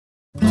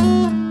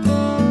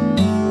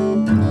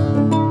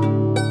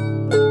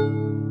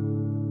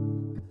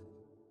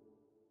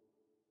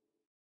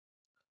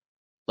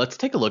Let's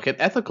take a look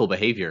at ethical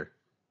behavior.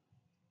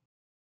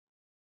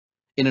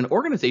 In an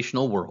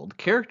organizational world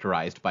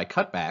characterized by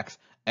cutbacks,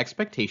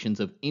 expectations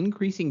of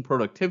increasing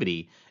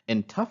productivity,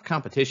 and tough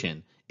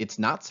competition, it's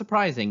not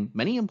surprising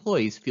many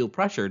employees feel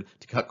pressured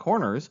to cut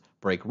corners,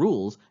 break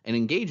rules, and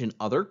engage in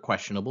other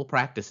questionable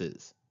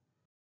practices.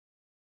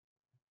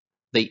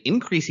 They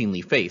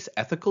increasingly face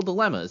ethical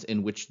dilemmas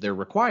in which they're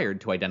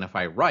required to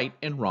identify right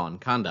and wrong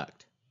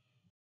conduct.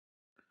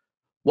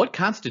 What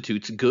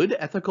constitutes good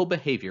ethical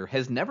behavior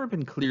has never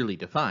been clearly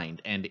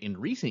defined, and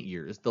in recent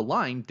years, the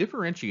line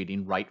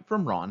differentiating right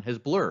from wrong has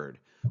blurred.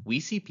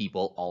 We see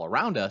people all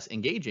around us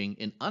engaging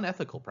in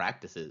unethical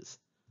practices.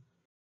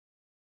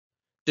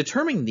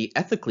 Determining the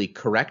ethically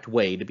correct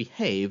way to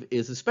behave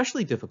is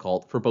especially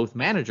difficult for both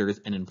managers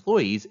and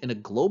employees in a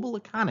global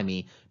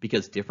economy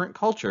because different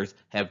cultures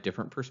have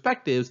different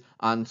perspectives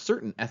on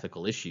certain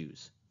ethical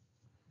issues.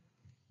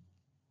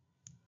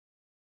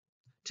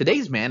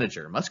 Today's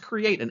manager must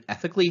create an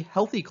ethically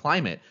healthy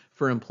climate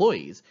for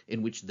employees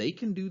in which they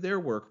can do their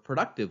work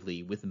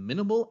productively with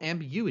minimal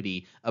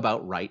ambiguity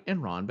about right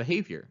and wrong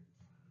behavior.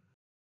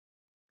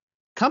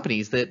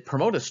 Companies that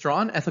promote a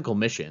strong ethical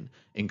mission,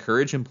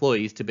 encourage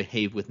employees to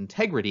behave with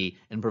integrity,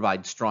 and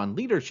provide strong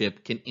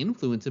leadership can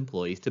influence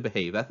employees to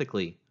behave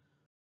ethically.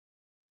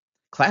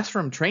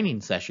 Classroom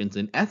training sessions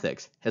in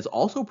ethics has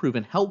also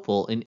proven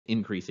helpful in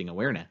increasing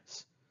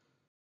awareness.